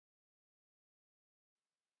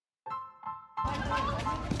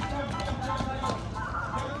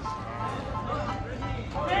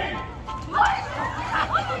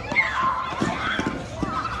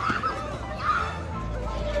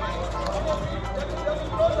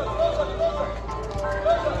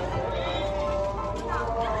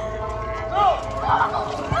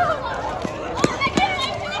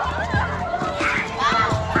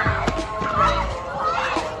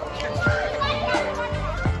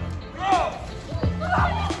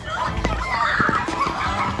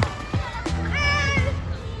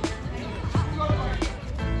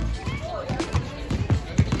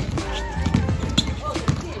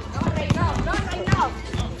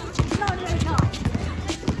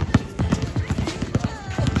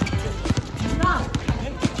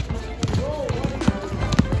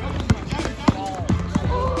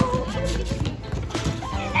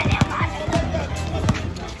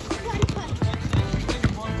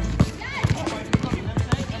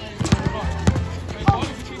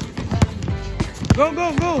Go,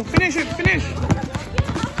 go, go! Finish it, finish!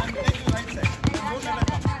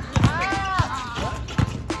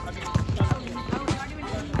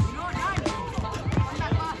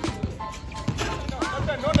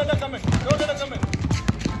 Don't let her come in. Don't let her come in.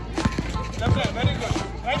 Left hand, very good.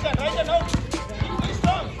 Right hand out. Be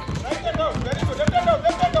strong. Right hand out. Very good. Left hand out.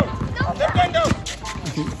 Left hand out. Left hand out.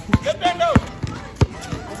 Left hand out.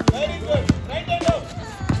 Very good. Right hand out.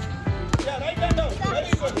 Yeah, right hand out.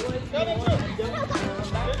 Very good. Very good. Brilliant.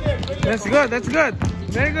 That's good, that's good.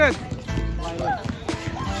 Very good.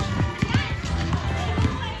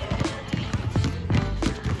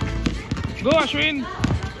 Go, Ashwin.